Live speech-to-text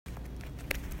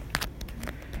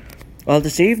Well,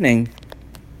 this evening,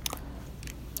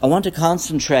 I want to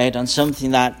concentrate on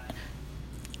something that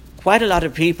quite a lot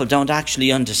of people don't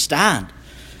actually understand.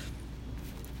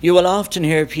 You will often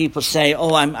hear people say,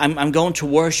 I'm going to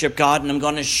worship God and I'm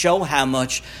going to show how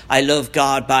much I love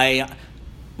God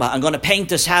I'm going to paint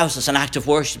this house as an act of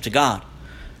worship to God.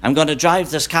 I'm going to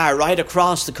drive this car right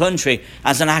across the country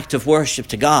as an act of worship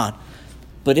to God.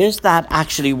 But is that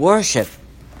actually worship?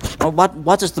 Well,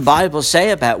 what does the Bible say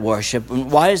about worship,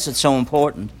 and why is it so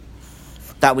important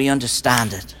that we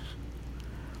understand it?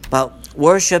 Well,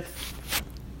 worship,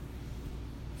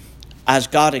 as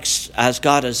God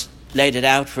has laid it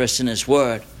out for us in His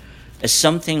Word, is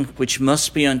something which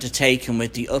must be undertaken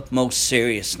with the utmost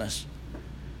seriousness,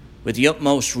 with the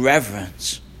utmost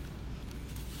reverence,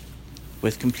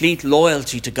 with complete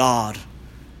loyalty to God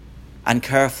and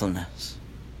carefulness.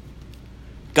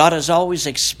 God has always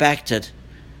expected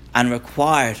and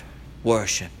required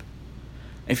worship.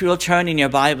 If you will turn in your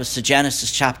Bibles to Genesis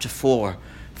chapter 4,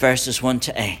 verses 1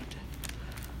 to 8.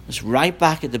 It's right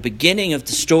back at the beginning of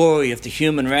the story of the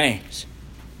human race.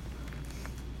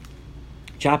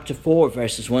 Chapter 4,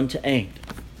 verses 1 to 8.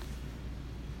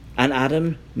 And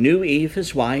Adam knew Eve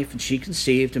his wife, and she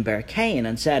conceived and bare Cain,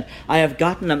 and said, I have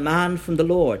gotten a man from the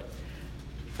Lord.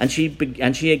 And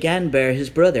she again bare his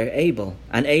brother Abel.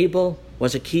 And Abel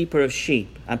was a keeper of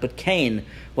sheep, but Cain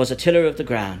was a tiller of the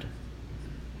ground.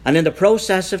 And in the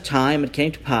process of time it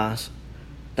came to pass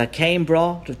that Cain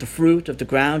brought of the fruit of the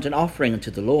ground an offering unto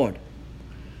the Lord.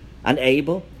 And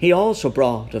Abel he also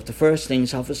brought of the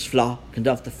firstlings of his flock and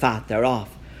of the fat thereof.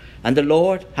 And the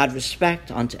Lord had respect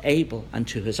unto Abel and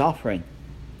to his offering.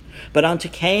 But unto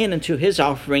Cain and to his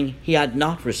offering he had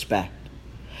not respect.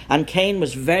 And Cain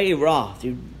was very wroth,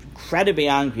 incredibly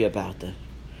angry about this,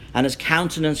 and his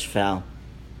countenance fell.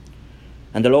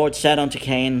 And the Lord said unto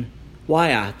Cain,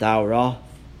 Why art thou wroth?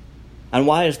 And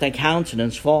why is thy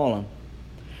countenance fallen?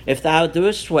 If thou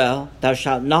doest well, thou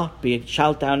shalt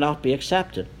thou not be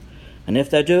accepted. And if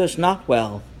thou doest not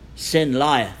well, sin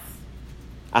lieth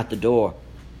at the door.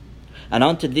 And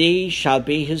unto thee shall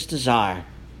be his desire,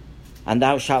 and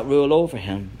thou shalt rule over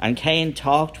him. And Cain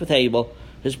talked with Abel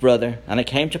his brother, and it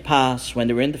came to pass, when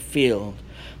they were in the field,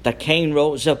 that Cain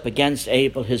rose up against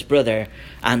Abel his brother,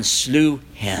 and slew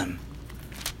him.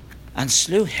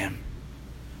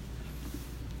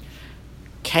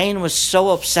 Cain was so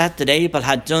upset that Abel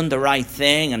had done the right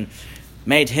thing and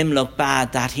made him look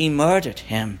bad that he murdered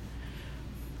him.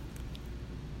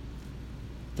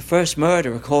 The first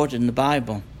murder recorded in the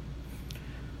Bible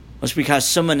was because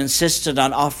someone insisted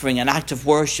on offering an act of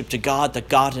worship to God that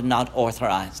God had not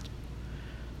authorized.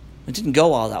 It didn't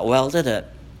go all that well, did it?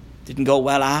 Didn't go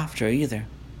well after either.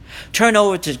 Turn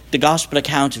over to the Gospel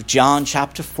account of John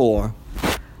chapter 4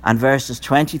 and verses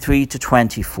 23 to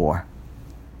 24.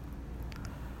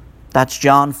 That's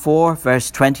John 4,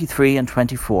 verse 23 and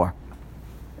 24.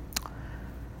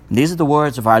 And these are the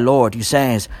words of our Lord. He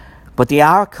says, But the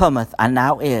hour cometh, and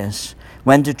now is,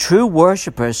 when the true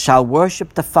worshippers shall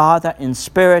worship the Father in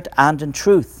spirit and in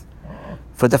truth.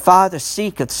 For the Father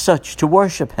seeketh such to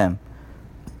worship him.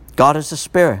 God is a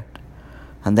spirit,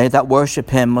 and they that worship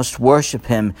him must worship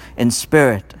him in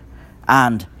spirit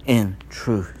and in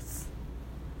truth.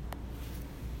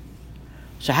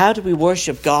 So how do we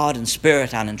worship God in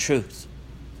spirit and in truth?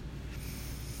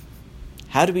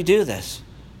 How do we do this?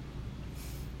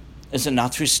 Is it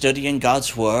not through studying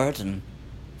God's word and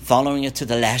following it to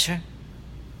the letter?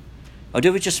 Or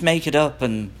do we just make it up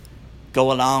and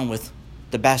go along with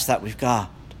the best that we've got?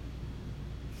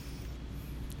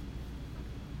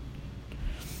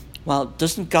 Well,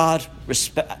 doesn't God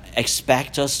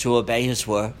expect us to obey his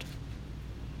word?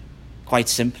 Quite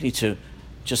simply to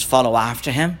just follow after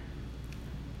him?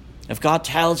 If God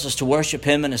tells us to worship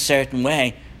him in a certain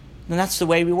way, then that's the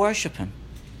way we worship him.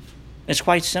 It's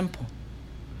quite simple.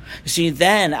 You see,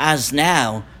 then as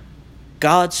now,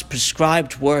 God's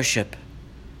prescribed worship,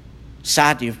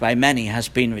 sadly by many, has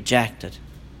been rejected.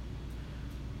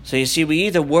 So you see, we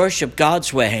either worship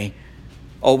God's way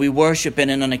or we worship in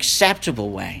an unacceptable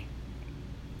way.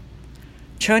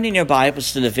 Turn in your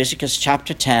Bibles to Leviticus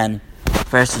chapter 10,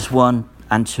 verses 1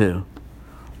 and 2.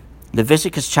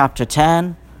 Leviticus chapter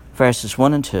 10, verses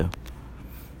 1 and 2.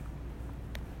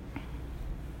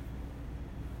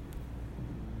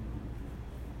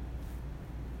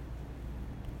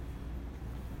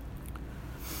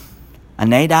 And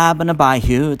Nadab and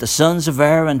Abihu, the sons of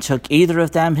Aaron, took either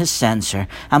of them his censer,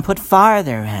 and put fire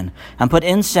therein, and put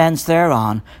incense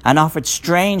thereon, and offered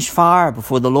strange fire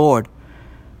before the Lord.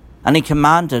 And he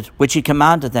commanded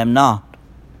them not.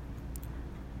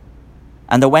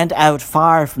 And there went out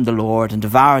fire from the Lord, and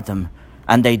devoured them,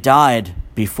 and they died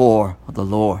before the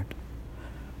Lord.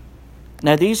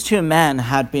 Now these two men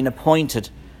had been appointed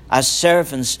as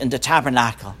servants in the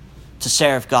tabernacle to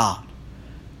serve God.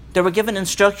 They were given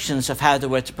instructions of how they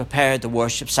were to prepare the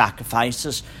worship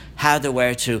sacrifices, how they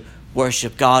were to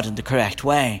worship God in the correct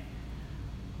way.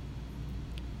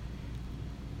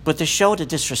 But they showed a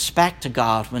disrespect to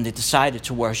God when they decided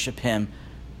to worship him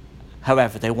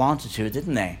however they wanted to,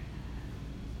 didn't they?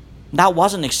 That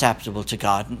wasn't acceptable to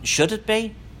God. Should it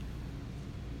be?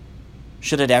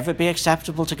 Should it ever be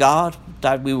acceptable to God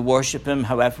that we worship him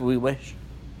however we wish?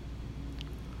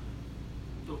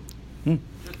 So,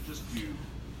 just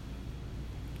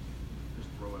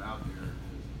throw it out there.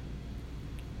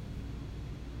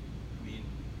 I mean,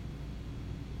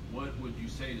 what would you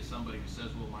say to somebody who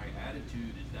says, well, my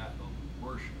attitude is that of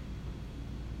worship?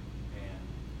 And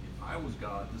if I was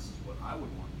God, this is what I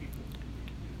would want people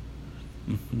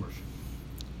to do. Worship.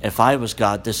 If I was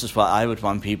God, this is what I would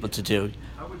want people to do.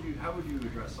 How would you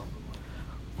address something like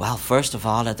that? Well, first of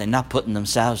all, are they not putting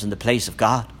themselves in the place of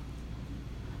God?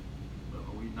 But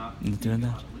are we not doing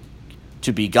that? godly?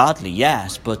 To be godly,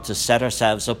 yes, but to set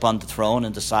ourselves up on the throne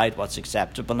and decide what's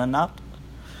acceptable and not.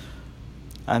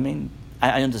 I mean,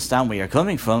 I understand where you're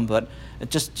coming from, but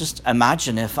just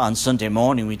imagine if on Sunday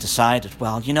morning we decided,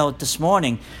 well, this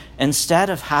morning, instead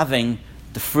of having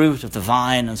the fruit of the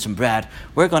vine and some bread,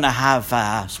 we're going to have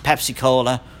Pepsi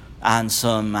Cola and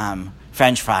some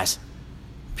French fries.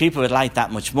 People would like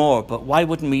that much more, but why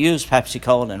wouldn't we use Pepsi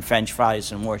Cola and French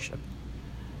fries in worship?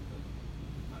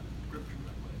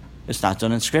 It's not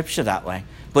done in Scripture that way.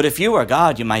 But if you were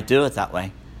God, you might do it that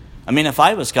way. I mean, if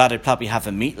I was God, I'd probably have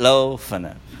a meatloaf and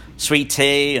a sweet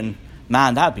tea, and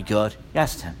man, that'd be good.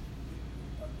 Yes, Tim? It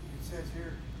says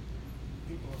here,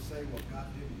 people will say, well, God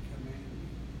didn't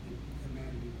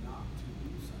command me not to do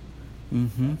something.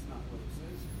 Mm-hmm. That's not what it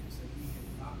says here. It said he had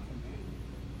not commanded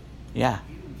me. Yeah.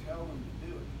 He didn't tell them to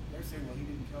do it. They're saying, well, he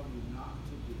didn't tell me not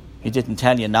to do it. He didn't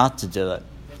tell you not to do it.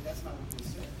 That's not what this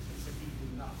says. It said he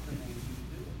did not command you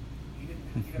to do it.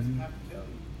 He doesn't have to tell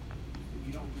you. If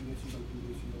you don't do this, you don't do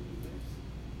this, you don't do this.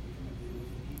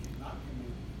 He did not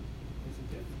command you. There's a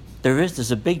difference.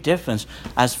 There's a big difference.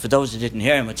 As for those who didn't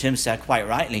hear him, what Tim said quite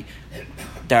rightly,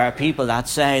 there are people that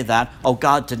say that, oh,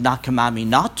 God did not command me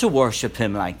not to worship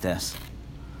him like this.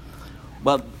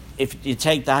 Well, if you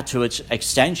take that to its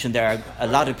extension, there are a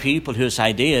lot of people whose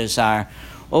ideas are,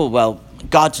 oh, well,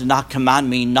 God did not command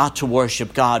me not to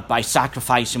worship God by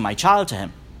sacrificing my child to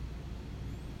him.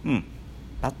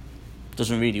 That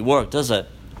doesn't really work, does it?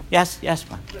 Yes,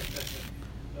 man.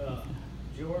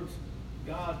 George,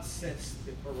 God sets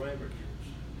the parameters.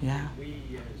 Yeah. We,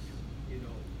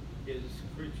 as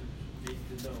creatures, need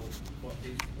to know what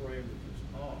these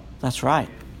parameters are. That's right.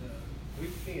 And we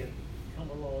can't come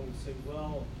along and say,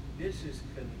 well, this is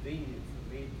convenient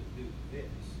for me to do this.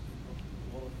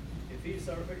 Well, if he's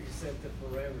already set the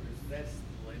parameters, that's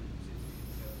the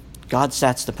limits. God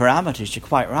sets the parameters. You're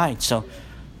quite right. So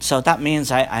that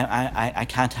means I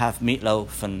can't have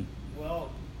meatloaf and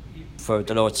for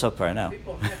the Lord's Supper. No.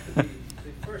 People have to be.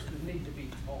 They first need to be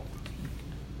taught.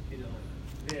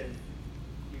 Then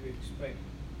you expect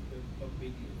the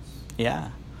obedience. Yeah,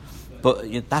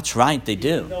 but that's right. They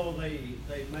do. Even though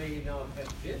they may not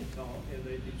have been taught and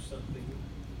they do something,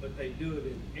 but they do it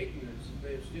in ignorance,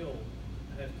 they still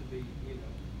have to be,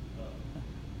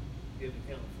 give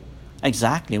account for it.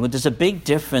 Exactly. Well, there's a big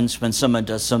difference when someone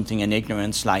does something in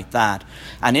ignorance like that.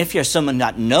 And if you're someone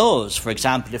that knows, for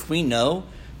example, if we know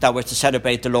that we're to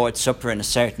celebrate the Lord's Supper in a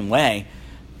certain way,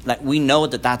 like we know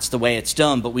that that's the way it's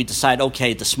done, but we decide,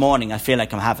 okay, this morning I feel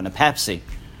like I'm having a Pepsi.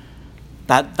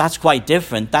 That's quite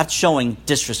different. That's showing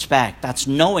disrespect. That's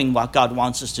knowing what God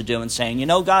wants us to do and saying,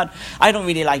 God, I don't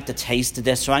really like the taste of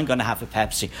this, so I'm going to have a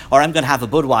Pepsi, or I'm going to have a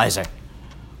Budweiser.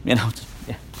 Yeah.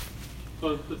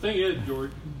 Well, the thing is,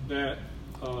 George, that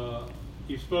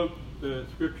you spoke the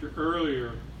scripture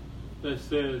earlier that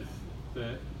says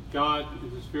that God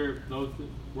is a spirit. Those that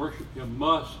worship him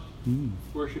must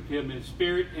worship him in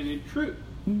spirit and in truth.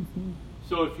 Mm-hmm.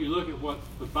 So if you look at what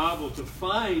the Bible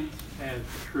defines as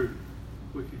truth,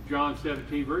 which is John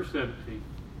 17, verse 17,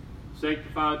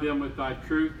 sanctify them with thy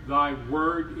truth, thy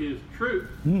word is truth.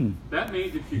 That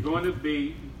means if you're going to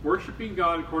be worshiping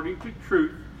God according to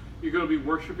truth, you're going to be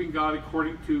worshiping God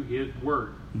according to his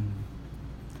word.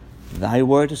 Thy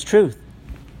word is truth.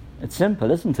 It's simple,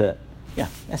 isn't it? Yeah,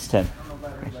 that's Tim. I don't know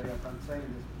about everybody else. I'm saying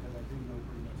this because I do know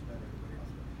pretty much better than everybody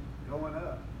else. But growing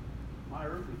up, my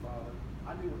earthly father,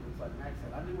 I knew what it was like Max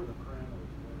said. I knew where the parameters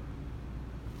were.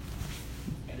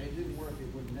 And it didn't work. It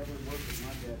would never work with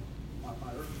my dad, my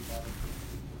earthly father.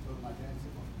 So my dad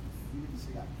said, well, you didn't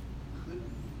see I couldn't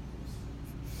do this.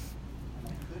 And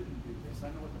I couldn't do this.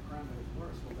 I know what the parameters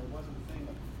were. So there wasn't a thing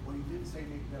of, Well, you didn't say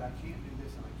that I can't do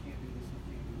this and I can't do this and I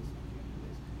can't do this and I can't do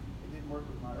this. It didn't work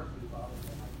with my earthly father,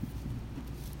 and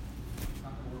it's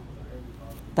not going to work with our heavenly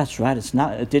father. That's right.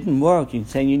 It didn't work.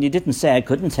 You didn't say I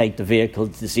couldn't take the vehicle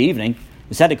this evening.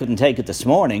 You said I couldn't take it this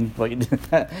morning, but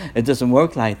it doesn't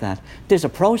work like that. There's a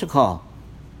protocol.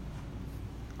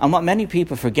 And what many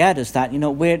people forget is that,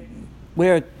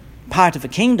 we're part of a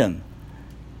kingdom.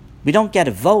 We don't get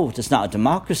a vote. It's not a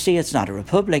democracy. It's not a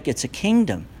republic. It's a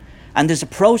kingdom. And there's a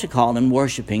protocol in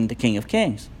worshipping the King of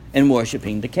Kings, in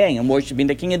worshipping the King, in worshipping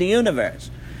the King of the universe,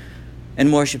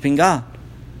 in worshipping God.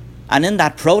 And in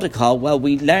that protocol,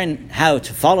 we learn how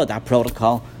to follow that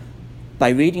protocol by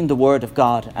reading the Word of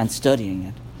God and studying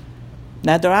it.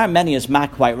 Now, there are many, as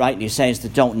Matt quite rightly says,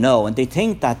 that don't know, and they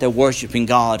think that they're worshipping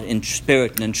God in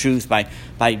spirit and in truth by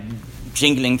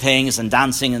jingling things and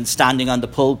dancing and standing on the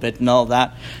pulpit and all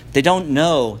that. They don't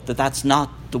know that that's not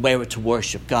the way we're to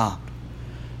worship God.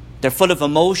 They're full of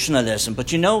emotionalism,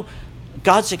 but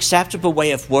God's acceptable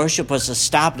way of worship was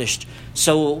established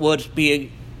so it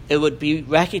would be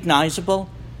recognizable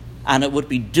and it would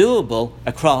be doable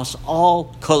across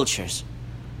all cultures.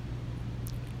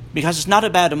 Because it's not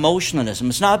about emotionalism.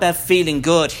 It's not about feeling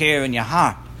good here in your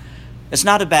heart. It's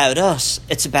not about us.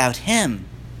 It's about Him.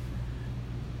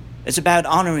 It's about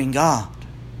honoring God.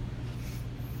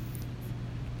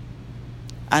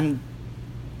 And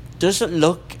does it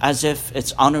look as if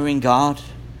it's honoring God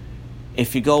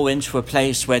if you go into a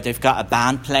place where they've got a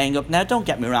band playing up? Now, don't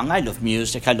get me wrong. I love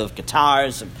music. I love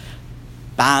guitars and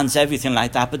bands, everything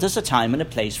like that. But there's a time and a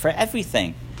place for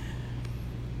everything.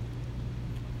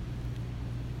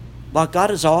 What God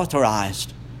has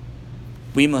authorized,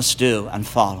 we must do and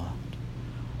follow it.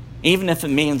 Even if it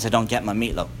means I don't get my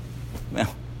meatloaf.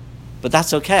 Well, but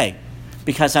that's okay,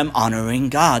 because I'm honoring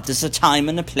God. There's a time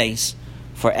and a place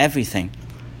for everything.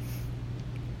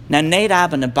 Now,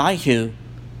 Nadab and Abihu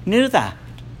knew that.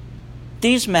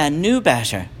 These men knew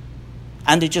better,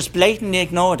 and they just blatantly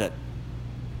ignored it.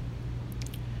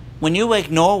 When you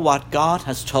ignore what God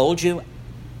has told you,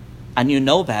 and you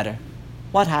know better,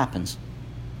 what happens?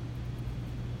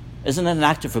 Isn't it an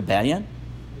act of rebellion?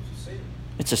 It's a sin.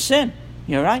 It's a sin.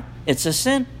 You're right. It's a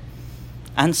sin.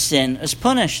 And sin is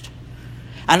punished.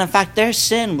 And in fact, their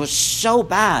sin was so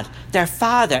bad. Their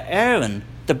father, Aaron,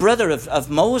 the brother of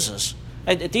Moses,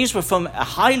 these were from a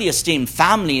highly esteemed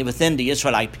family within the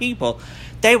Israelite people.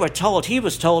 He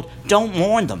was told, don't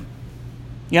mourn them.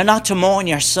 You're not to mourn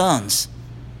your sons.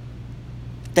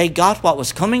 They got what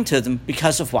was coming to them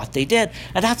because of what they did.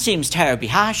 And that seems terribly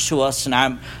harsh to us in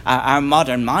our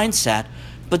modern mindset.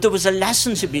 But there was a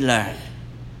lesson to be learned.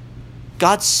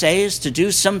 God says to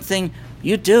do something,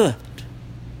 you do it.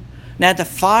 Now the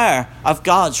fire of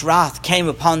God's wrath came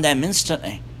upon them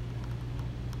instantly.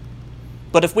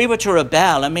 But if we were to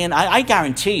rebel, I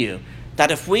guarantee you that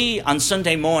if we on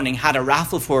Sunday morning had a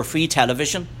raffle for a free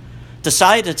television,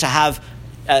 decided to have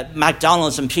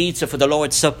McDonald's and pizza for the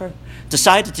Lord's Supper,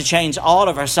 decided to change all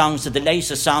of our songs to the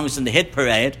latest songs in the hit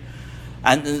parade,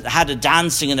 and had a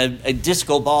dancing and a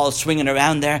disco ball swinging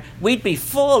around there, we'd be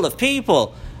full of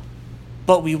people.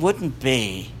 But we wouldn't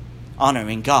be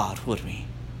honoring God, would we?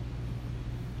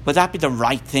 Would that be the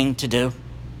right thing to do?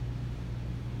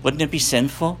 Wouldn't it be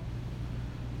sinful?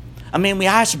 We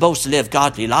are supposed to live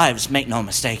godly lives, make no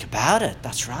mistake about it.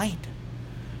 That's right.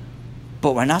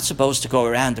 But we're not supposed to go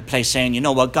around the place saying,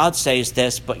 God says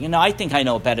this, but, I think I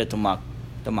know better than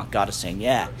what God is saying.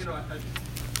 Yeah. I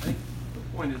think the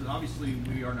point is, obviously,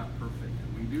 we are not perfect.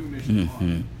 We do miss the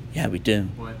mark. Yeah, we do.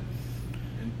 But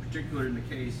in particular, in the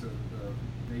case of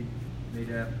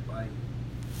Nadab,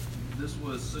 this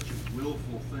was such a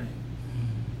willful thing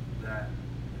that,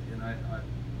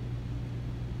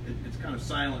 it's kind of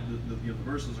silent. The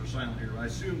verses are silent here. I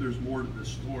assume there's more to this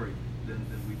story than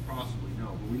we possibly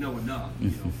know, but we know enough,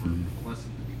 for a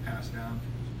lesson to be passed down to us.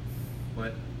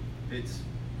 But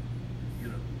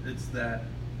it's that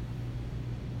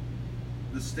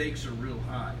the stakes are real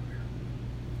high.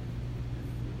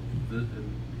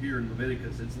 Here in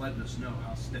Leviticus, it's letting us know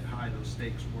how high those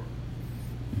stakes were.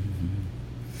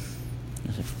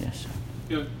 Yes,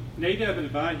 sir. Nadab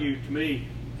and Abihu, to me,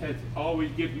 has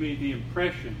always given me the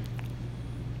impression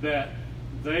that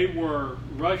they were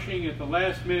rushing at the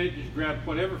last minute, just grabbed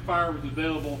whatever fire was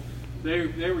available. They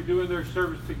were doing their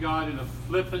service to God in a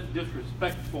flippant,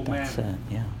 disrespectful manner. That's it,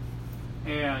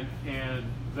 yeah. And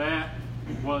that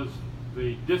was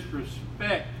the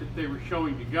disrespect that they were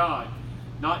showing to God.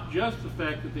 Not just the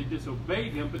fact that they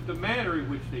disobeyed Him, but the manner in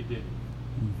which they did it.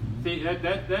 See,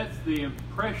 that's the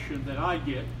impression that I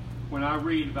get when I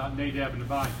read about Nadab and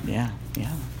Abihu. Yeah.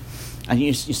 And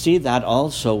you see that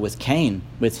also with Cain,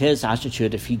 with his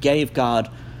attitude. If he gave God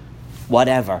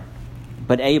whatever,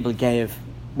 but Abel gave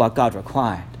what God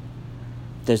required.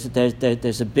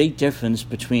 There's a big difference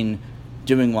between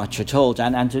doing what you're told,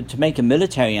 and to make a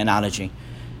military analogy,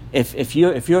 if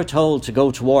you're told to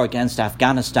go to war against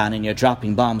Afghanistan and you're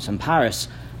dropping bombs in Paris,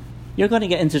 you're going to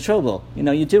get into trouble.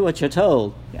 You do what you're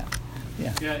told. Yeah.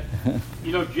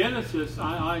 Genesis,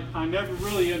 I never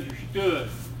really understood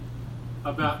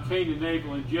about Cain and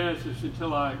Abel in Genesis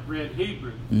until I read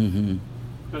Hebrews. Mm-hmm.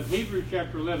 Because Hebrews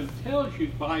chapter 11 tells you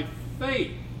by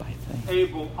faith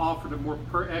Abel offered a more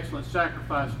excellent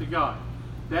sacrifice to God.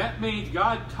 That means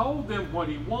God told them what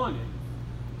he wanted.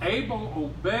 Abel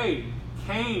obeyed.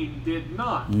 Cain did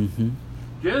not. Mm-hmm.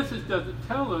 Genesis doesn't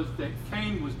tell us that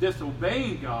Cain was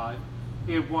disobeying God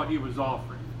in what he was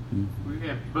offering.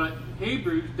 Mm-hmm. But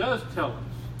Hebrews does tell us.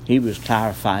 Hebrews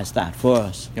clarifies that for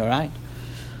us. You're right.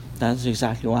 That's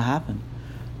exactly what happened.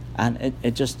 And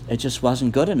it just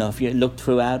wasn't good enough. You look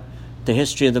throughout the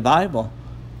history of the Bible.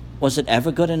 Was it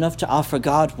ever good enough to offer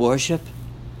God worship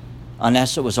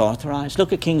unless it was authorized?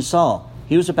 Look at King Saul.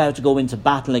 He was about to go into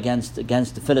battle against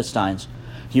the Philistines.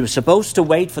 He was supposed to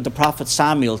wait for the prophet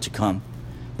Samuel to come,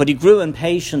 but he grew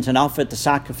impatient and offered the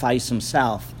sacrifice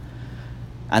himself.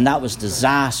 And that was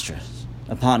disastrous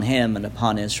upon him and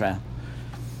upon Israel.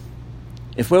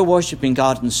 If we're worshiping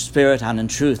God in spirit and in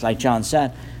truth, like John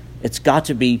said, it's got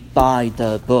to be by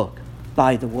the book,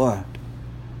 by the word.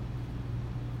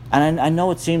 And I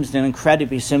know it seems an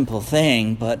incredibly simple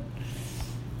thing, but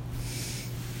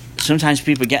sometimes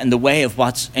people get in the way of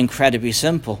what's incredibly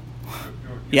simple.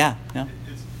 Yeah.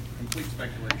 It's complete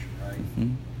speculation, right?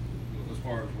 Mm-hmm. As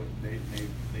far as what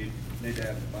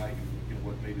Nadab and Abihu,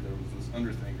 what maybe there was this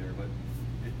under thing there, but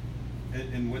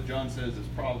and what John says is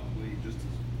probably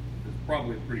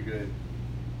probably pretty good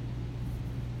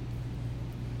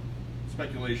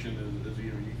speculation as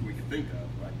we could think of,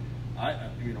 right?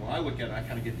 When I look at it, I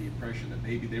kind of get the impression that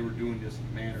maybe they were doing this in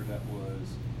a manner that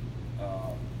was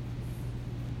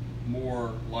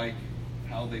more like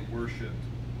how they worshipped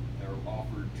or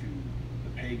offered to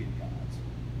the pagan gods.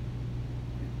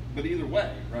 But either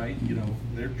way, right?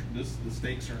 The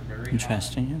stakes are very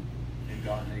interesting, high, yeah. and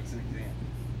God makes an example.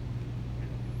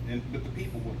 But the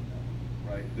people would have known,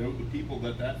 right? The people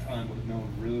at that time would have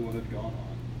known really what had gone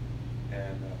on,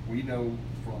 and we know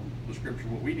from the scripture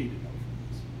what we need to know from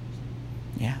this.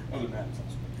 Yeah. Other than that, it's all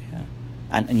speculation.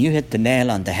 Yeah. And you hit the nail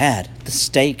on the head. The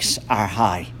stakes are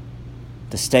high.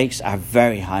 The stakes are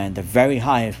very high, and they're very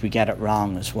high if we get it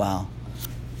wrong as well.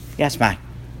 Yes, Mac?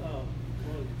 Well,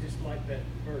 just like that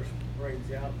verse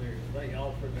brings out there, they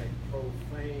offered a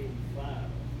profane fire.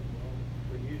 Well,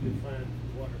 when you define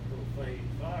what a profane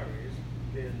fire is,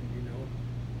 then,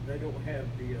 they don't have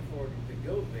the authority to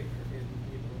go there and,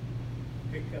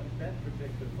 pick up that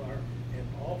particular fire and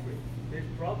offer it. There's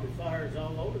probably fires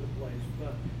all over the place,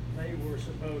 but they were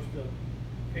supposed to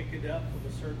pick it up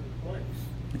from a certain place.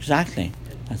 Exactly.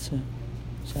 That's it.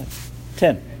 So,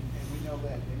 Tim? And we know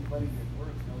that anybody that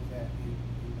works knows that in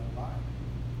life.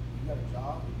 You got a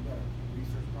job, you got a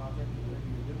research project, or whatever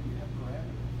you're doing, you have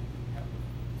parameters. You have to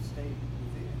stay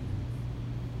within.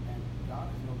 And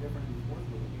God is no different in His word,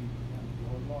 whether it be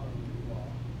the old law or the new law.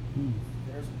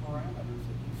 There's parameters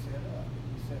that He set up.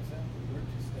 He sets up that we're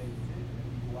to stay within. And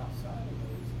if you go outside of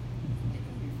those, it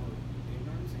can be for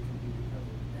ignorance, it can be because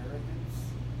of arrogance,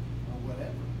 or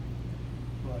whatever.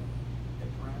 But the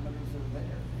parameters are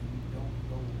there, and you don't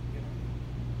go,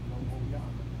 don't go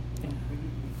beyond them.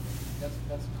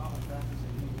 That's common practice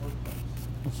in any workplace.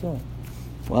 That's it.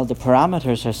 Well, the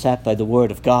parameters are set by the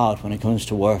Word of God when it comes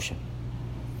to worship.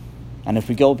 And if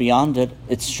we go beyond it,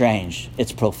 it's strange.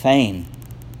 It's profane,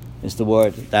 is the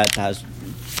word that's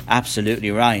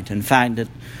absolutely right. In fact,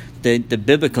 the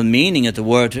biblical meaning of the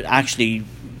word actually,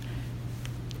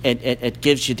 it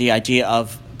gives you the idea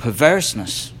of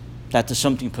perverseness. That there's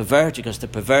something perverted, because they're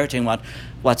perverting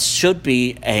what should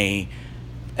be a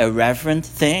reverent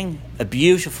thing, a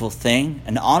beautiful thing,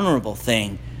 an honorable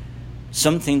thing,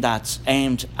 something that's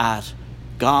aimed at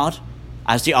God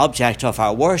as the object of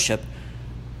our worship,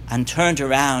 and turned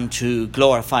around to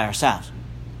glorify ourselves.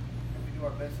 And we do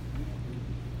our best.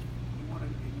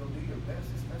 You'll do your best,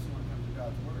 especially when it comes to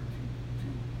God's word, to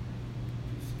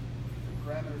the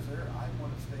parameters there. I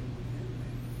want to stay within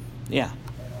them. Yeah.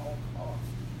 At all costs,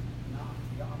 not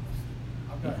the opposite.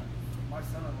 I've got my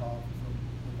son-in-law from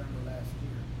November last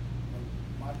year.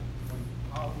 When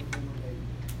Holly was in the baby,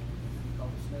 we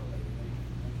called the snow lady,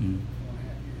 4.5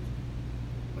 years.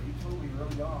 But he told me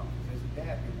early on, because as a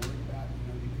dad, you're worried about,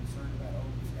 you're concerned about,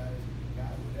 this guy is a good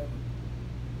guy, whatever.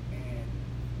 And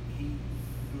he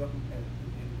grew up in a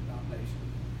denomination,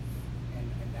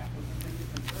 and that was the thing that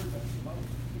concerned us the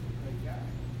most. He was a great guy.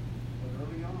 But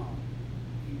early on,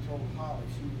 Holly,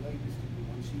 she relayed this to me.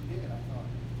 When she did, I thought,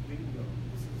 bingo,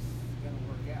 this is going to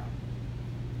work out.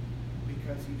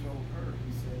 Because he told her,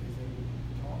 he said, as they would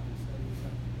talk and study and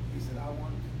stuff, he said, I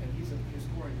want, and he's a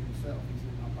historian himself, he's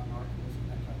not an archivist and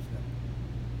that type of stuff.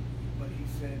 But he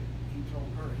said, he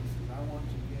told her, he says, I want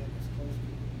to get as close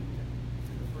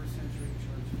to the first century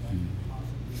church as I can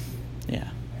possibly get.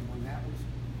 Yeah. And when that was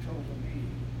told to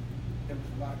me, there was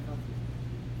a lot of comfort.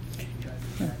 That's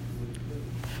exactly what it did.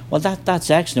 Well, that's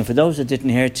excellent. For those that didn't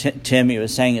hear Tim, he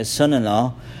was saying his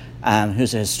son-in-law,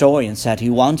 who's a historian, said he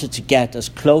wanted to get as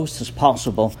close as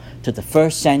possible to the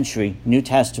first century New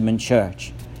Testament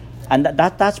church. And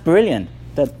that's brilliant.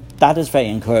 That is very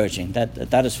encouraging.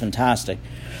 That is fantastic.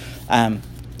 Now,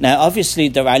 obviously,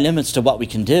 there are limits to what we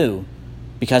can do,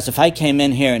 because if I came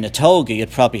in here in a toga,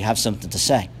 you'd probably have something to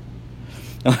say.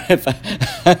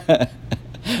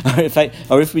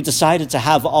 Or if we decided to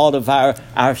have all of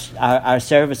our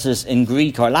services in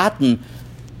Greek or Latin,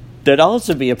 there'd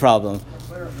also be a problem.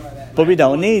 Clarify that. But we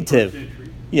don't need to.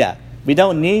 Yeah, we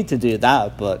don't need to do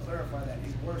that. But Clarify that.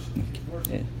 He worships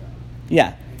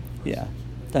God. yeah,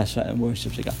 that's right. And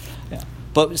worships God. Yeah,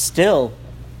 but still,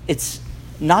 it's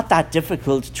not that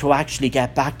difficult to actually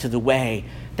get back to the way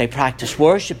they practiced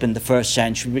worship in the first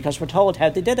century, because we're told how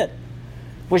they did it.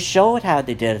 We're showed how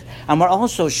they did it. And we're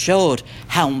also showed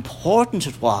how important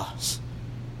it was,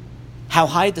 how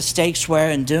high the stakes were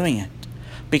in doing it.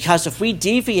 Because if we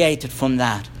deviated from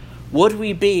that, would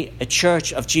we be a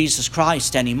church of Jesus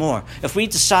Christ anymore? If we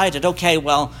decided, okay,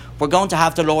 well, we're going to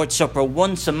have the Lord's Supper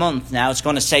once a month now, it's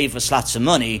going to save us lots of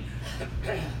money,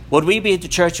 would we be the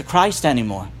Church of Christ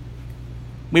anymore?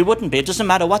 We wouldn't be. It doesn't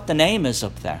matter what the name is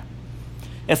up there.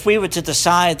 If we were to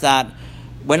decide that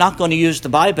we're not going to use the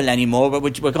Bible anymore,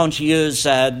 but we're going to use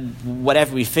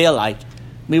whatever we feel like,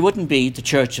 we wouldn't be the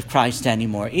Church of Christ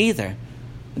anymore either.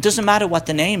 It doesn't matter what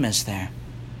the name is there.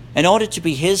 In order to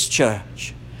be his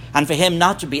church, and for him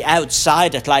not to be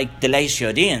outside it like the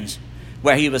Laodiceans,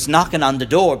 where he was knocking on the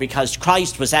door because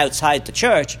Christ was outside the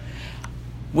church,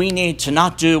 we need to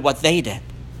not do what they did.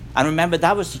 And remember,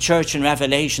 that was the church in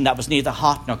Revelation that was neither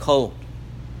hot nor cold.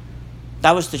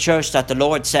 That was the church that the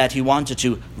Lord said he wanted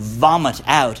to vomit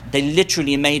out. They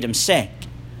literally made him sick.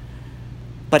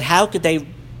 But how could they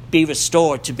be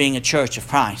restored to being a church of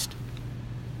Christ?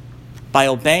 By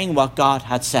obeying what God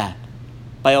had said.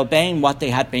 By obeying what they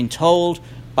had been told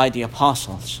by the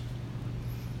apostles.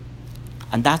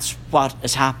 And that's what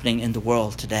is happening in the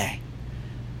world today.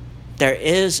 There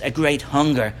is a great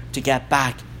hunger to get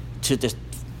back to the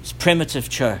primitive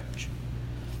church.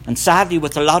 And sadly,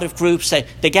 with a lot of groups,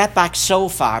 they get back so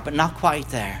far, but not quite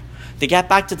there. They get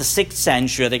back to the 6th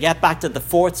century, or they get back to the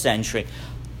 4th century.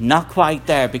 Not quite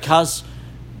there, because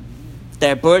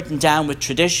they're burdened down with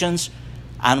traditions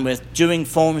and with doing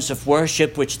forms of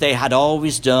worship which they had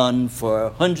always done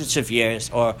for hundreds of years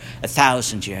or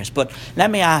 1,000 years. But let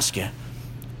me ask you,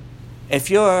 if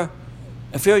you're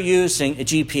using a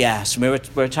GPS,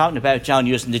 and we're talking about John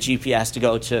using the GPS to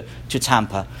go to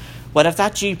Tampa, well, if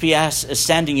that GPS is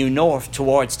sending you north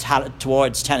towards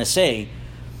Tennessee,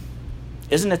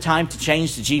 isn't it time to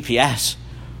change the GPS?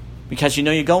 Because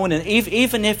you're going in,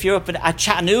 even if you're up at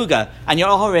Chattanooga and you're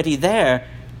already there,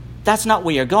 that's not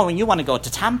where you're going. You want to go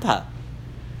to Tampa.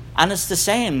 And it's the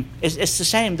same. It's the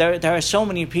same. There are so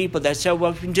many people that say,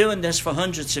 well, we've been doing this for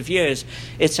hundreds of years.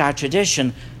 It's our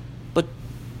tradition. But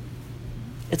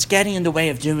it's getting in the way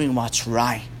of doing what's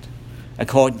right,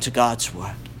 according to God's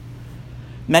word.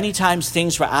 Many times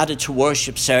things were added to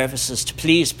worship services to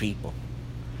please people.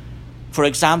 For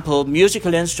example,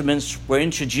 musical instruments were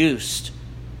introduced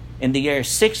in the year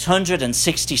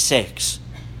 666.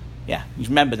 Yeah, you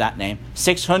remember that name.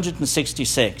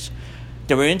 666.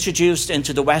 They were introduced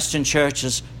into the Western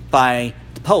churches by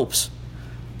the popes.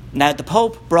 Now, the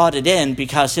Pope brought it in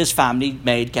because his family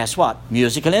made, guess what?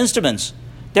 Musical instruments.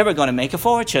 They were going to make a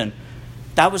fortune.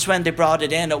 That was when they brought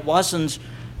it in. It wasn't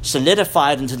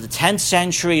solidified until the 10th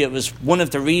century. It was one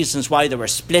of the reasons why there were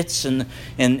splits in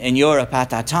Europe at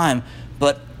that time.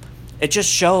 But it just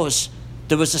shows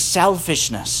there was a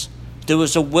selfishness. There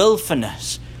was a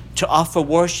willfulness to offer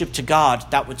worship to God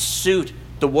that would suit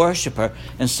the worshipper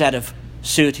instead of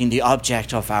suiting the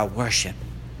object of our worship.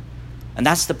 And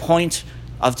that's the point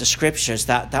of the scriptures,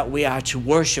 that we are to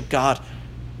worship God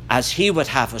as he would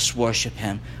have us worship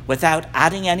him, without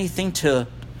adding anything to it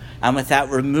and without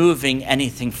removing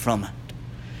anything from it.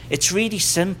 It's really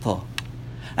simple.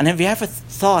 And have you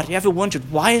ever wondered,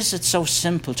 why is it so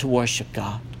simple to worship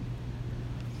God?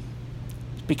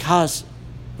 Because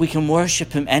we can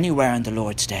worship him anywhere on the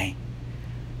Lord's day.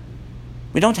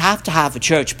 We don't have to have a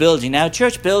church building. Now, a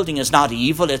church building is not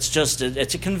evil. It's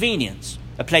a convenience,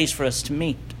 a place for us to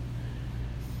meet.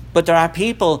 But there are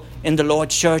people in the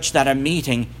Lord's church that are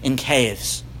meeting in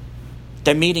caves.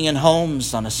 They're meeting in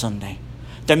homes on a Sunday.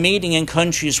 They're meeting in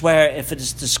countries where if it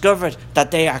is discovered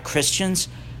that they are Christians,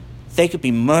 they could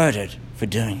be murdered for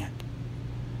doing it.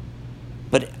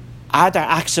 But are their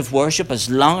acts of worship, as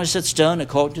long as it's done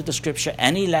according to the Scripture,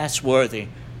 any less worthy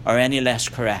or any less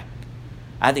correct?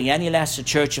 Are they any less a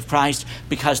church of Christ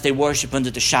because they worship under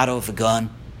the shadow of a gun?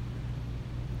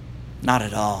 Not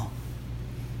at all.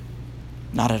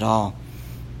 Not at all.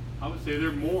 I would say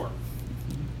they're more.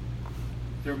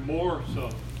 They're more so.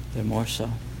 They're more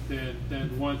so. Than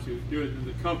the ones who do it in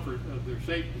the comfort of their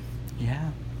safety.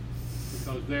 Yeah.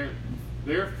 Because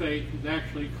their faith is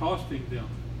actually costing them.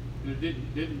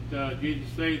 Didn't Jesus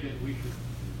say that we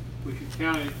should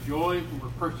count it joy when we're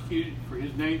persecuted for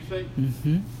His name's sake?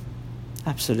 Mm-hmm.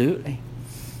 Absolutely.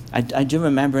 I do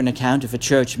remember an account of a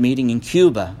church meeting in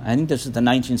Cuba. I think this was the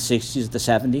 1960s, the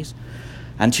 70s.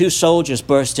 And 2 soldiers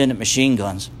burst in at machine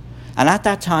guns. And at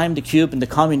that time, the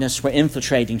communists were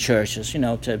infiltrating churches,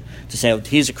 to say, oh,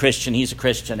 he's a Christian,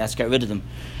 let's get rid of them.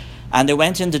 And they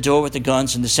went in the door with the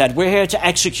guns and they said, we're here to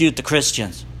execute the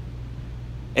Christians.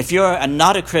 If you're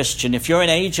not a Christian, if you're an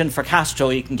agent for Castro,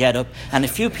 you can get up. And a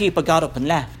few people got up and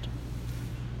left.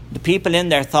 The people in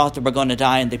there thought they were going to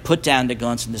die, and they put down the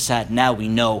guns and they said, now we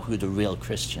know who the real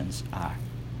Christians are.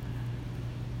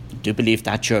 I do believe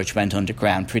that church went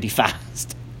underground pretty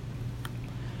fast.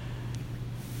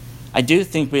 I do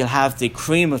think we'll have the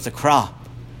cream of the crop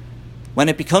when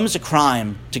it becomes a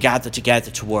crime to gather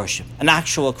together to worship, an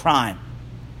actual crime.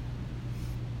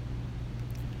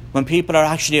 When people are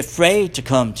actually afraid to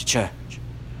come to church.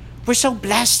 We're so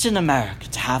blessed in America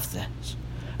to have this.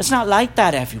 It's not like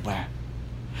that everywhere.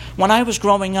 When I was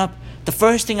growing up, the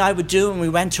first thing I would do when we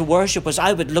went to worship was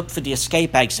I would look for the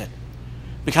escape exit,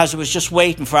 because it was just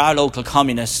waiting for our local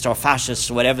communists or fascists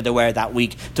or whatever they were that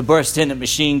week to burst in a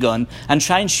machine gun and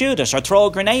try and shoot us or throw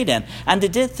a grenade in. And they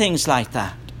did things like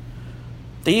that.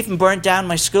 They even burnt down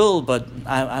my school, but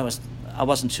I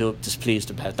wasn't too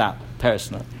displeased about that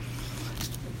personally.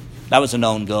 That was a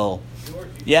known goal. George,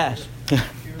 Yes. Sure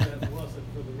that wasn't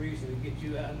for the reason to get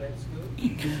you out of that school?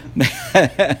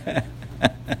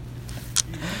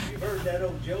 You've heard that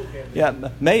old joke, haven't you? Yeah,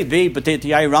 maybe, but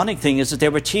the ironic thing is that they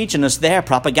were teaching us their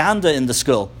propaganda in the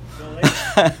school. So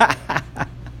there's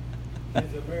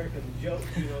an American joke,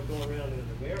 going around in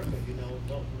America,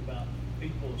 talking about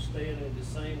people staying in the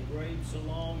same grade so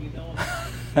long,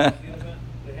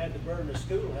 they had to burn the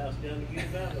schoolhouse down to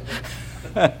get them out of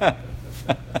there.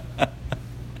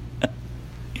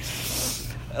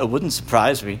 It wouldn't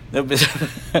surprise me. But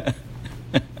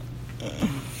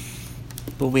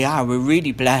we're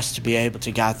really blessed to be able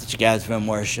to gather together and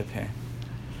worship here.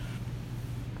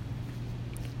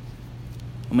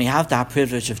 And we have that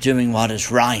privilege of doing what is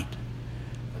right.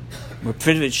 We're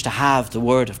privileged to have the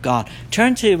Word of God.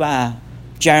 Turn to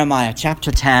Jeremiah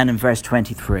chapter 10 and verse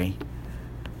 23.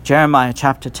 Jeremiah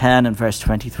chapter 10 and verse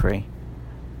 23.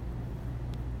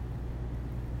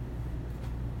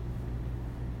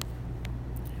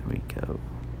 Here we go.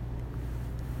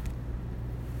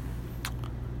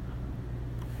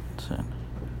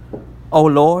 O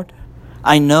Lord,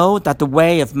 I know that the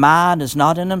way of man is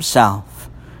not in himself.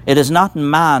 It is not in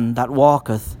man that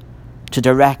walketh to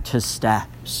direct his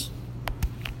steps.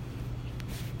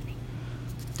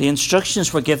 The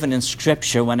instructions we're given in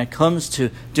Scripture when it comes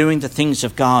to doing the things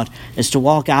of God is to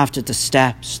walk after the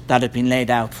steps that have been laid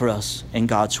out for us in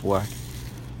God's Word.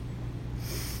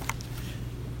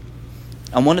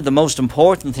 And one of the most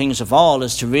important things of all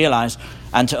is to realize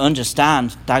and to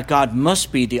understand that God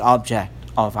must be the object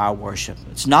of our worship.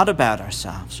 It's not about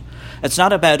ourselves. It's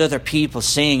not about other people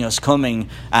seeing us coming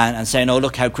and saying, oh,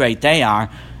 look how great they are.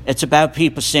 It's about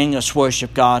people seeing us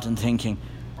worship God and thinking,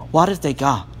 what have they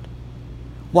got?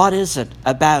 What is it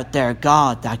about their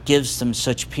God that gives them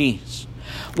such peace?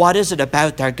 What is it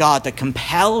about their God that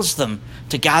compels them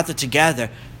to gather together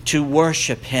to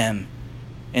worship Him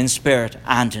in spirit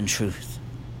and in truth?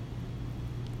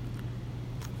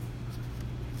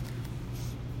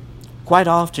 Quite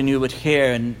often you would hear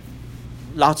in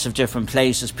lots of different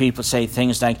places people say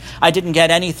things like, I didn't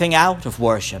get anything out of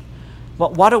worship.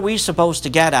 Well, what are we supposed to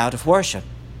get out of worship?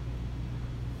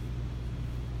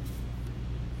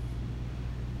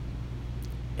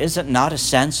 Is it not a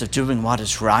sense of doing what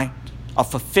is right,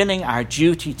 of fulfilling our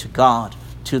duty to God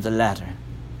to the letter?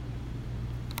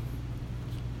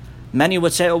 Many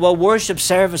would say, oh, well, worship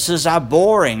services are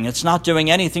boring. It's not doing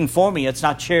anything for me. It's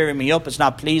not cheering me up. It's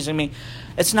not pleasing me.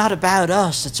 It's not about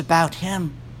us. It's about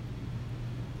Him.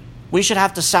 We should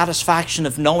have the satisfaction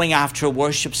of knowing after a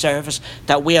worship service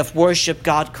that we have worshipped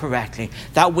God correctly,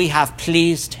 that we have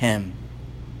pleased Him.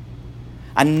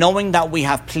 and knowing that we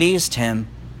have pleased him,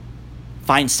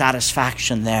 find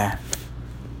satisfaction there.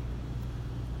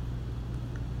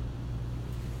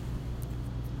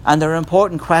 And there are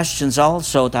important questions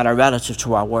also that are relative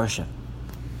to our worship.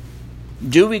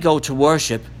 Do we go to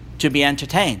worship to be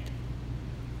entertained?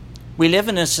 We live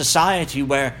in a society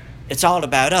where it's all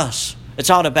about us. It's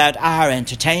all about our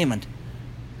entertainment.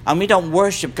 And we don't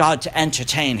worship God to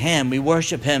entertain him. We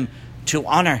worship him to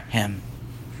honor him.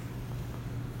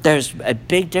 There's a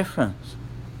big difference.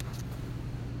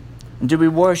 Do we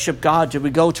worship God? Do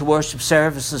we go to worship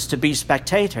services to be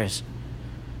spectators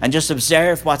and just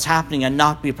observe what's happening and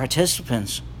not be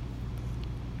participants?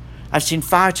 I've seen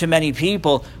far too many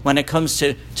people when it comes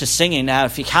to singing. Now,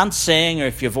 if you can't sing or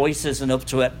if your voice isn't up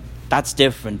to it, that's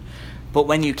different. But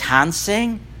when you can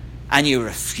sing and you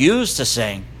refuse to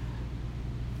sing,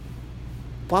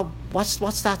 well,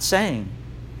 what's that saying?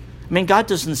 I mean, God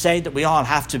doesn't say that we all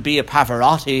have to be a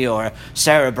Pavarotti or a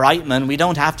Sarah Brightman. We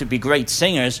don't have to be great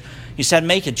singers. He said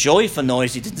make a joyful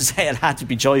noise. He didn't say it had to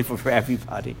be joyful for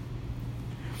everybody.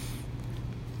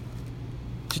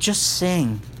 To just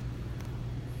sing.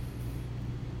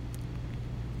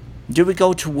 Do we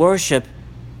go to worship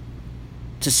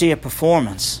to see a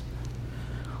performance?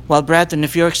 Well, brethren,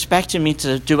 if you're expecting me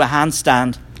to do a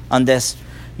handstand on this,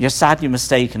 you're sadly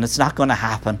mistaken. It's not going to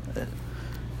happen.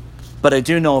 But I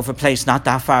do know of a place not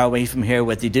that far away from here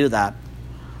where they do that.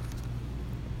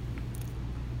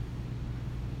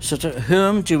 So to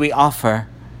whom do we offer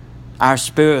our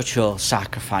spiritual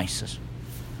sacrifices?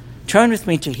 Turn with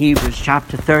me to Hebrews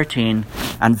chapter 13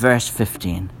 and verse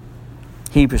 15.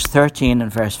 Hebrews 13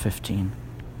 and verse 15.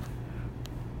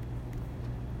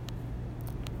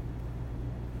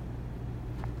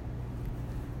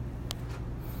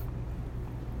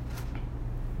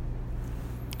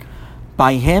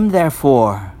 By him,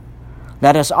 therefore,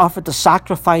 let us offer the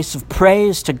sacrifice of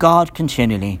praise to God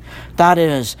continually. That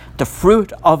is, the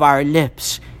fruit of our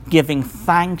lips, giving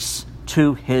thanks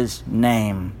to his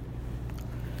name.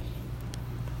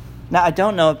 Now, I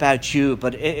don't know about you,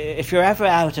 but if you're ever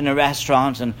out in a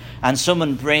restaurant and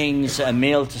someone brings a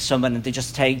meal to someone and they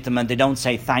just take them and they don't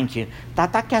say thank you,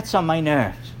 that gets on my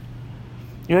nerves.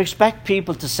 You expect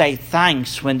people to say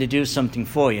thanks when they do something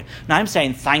for you. Now, I'm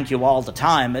saying thank you all the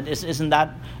time. Isn't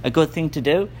that a good thing to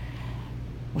do?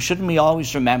 Well, shouldn't we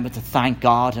always remember to thank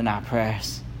God in our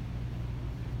prayers?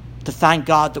 To thank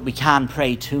God that we can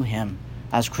pray to him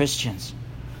as Christians.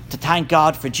 To thank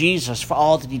God for Jesus, for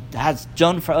all that he has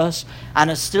done for us and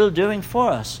is still doing for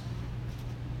us.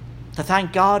 To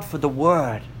thank God for the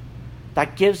word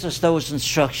that gives us those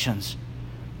instructions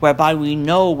whereby we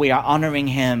know we are honouring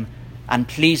him and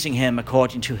pleasing him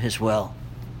according to his will.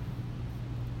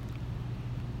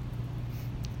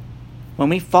 When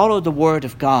we follow the word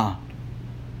of God,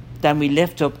 then we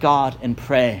lift up God in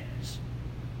praise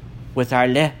with our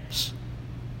lips,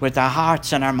 with our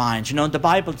hearts and our minds. You know, the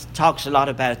Bible talks a lot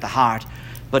about the heart,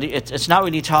 but it's not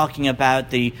really talking about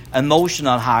the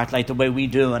emotional heart like the way we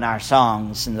do in our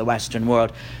songs in the Western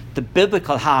world. The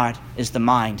biblical heart is the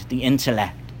mind, the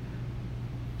intellect.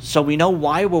 So we know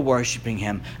why we're worshipping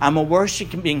him. And we're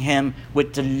worshipping him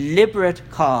with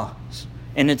deliberate cause,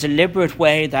 in a deliberate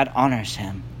way that honours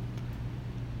him.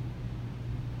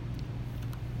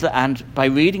 And by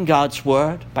reading God's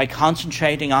word, by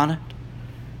concentrating on it,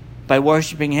 by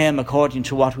worshipping him according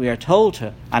to what we are told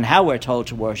to and how we're told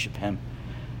to worship him,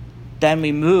 then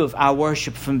we move our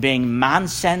worship from being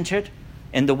man-centered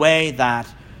in the way that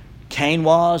Cain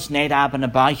was, Nadab and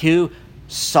Abihu,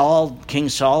 King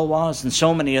Saul was, and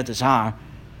so many others are,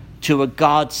 to a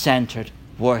God-centered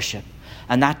worship.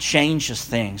 And that changes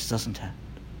things, doesn't it?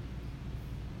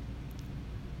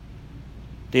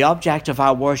 The object of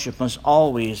our worship must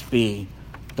always be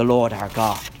the Lord our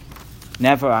God,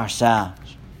 never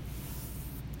ourselves,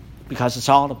 because it's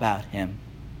all about him.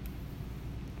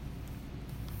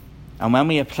 And when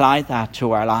we apply that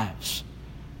to our lives,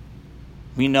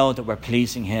 we know that we're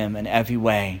pleasing him in every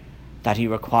way that he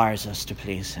requires us to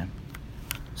please him.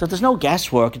 So there's no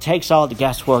guesswork. It takes all the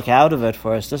guesswork out of it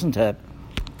for us, doesn't it?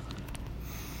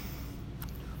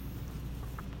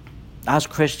 As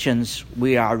Christians,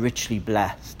 we are richly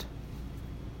blessed.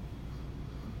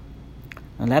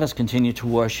 And let us continue to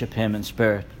worship him in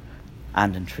spirit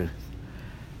and in truth.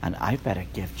 And I better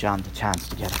give John the chance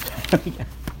to get it.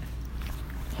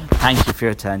 Thank you for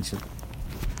your attention.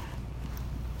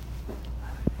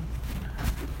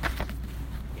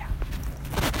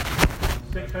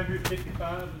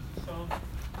 655 is the song.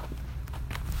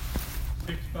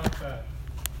 655.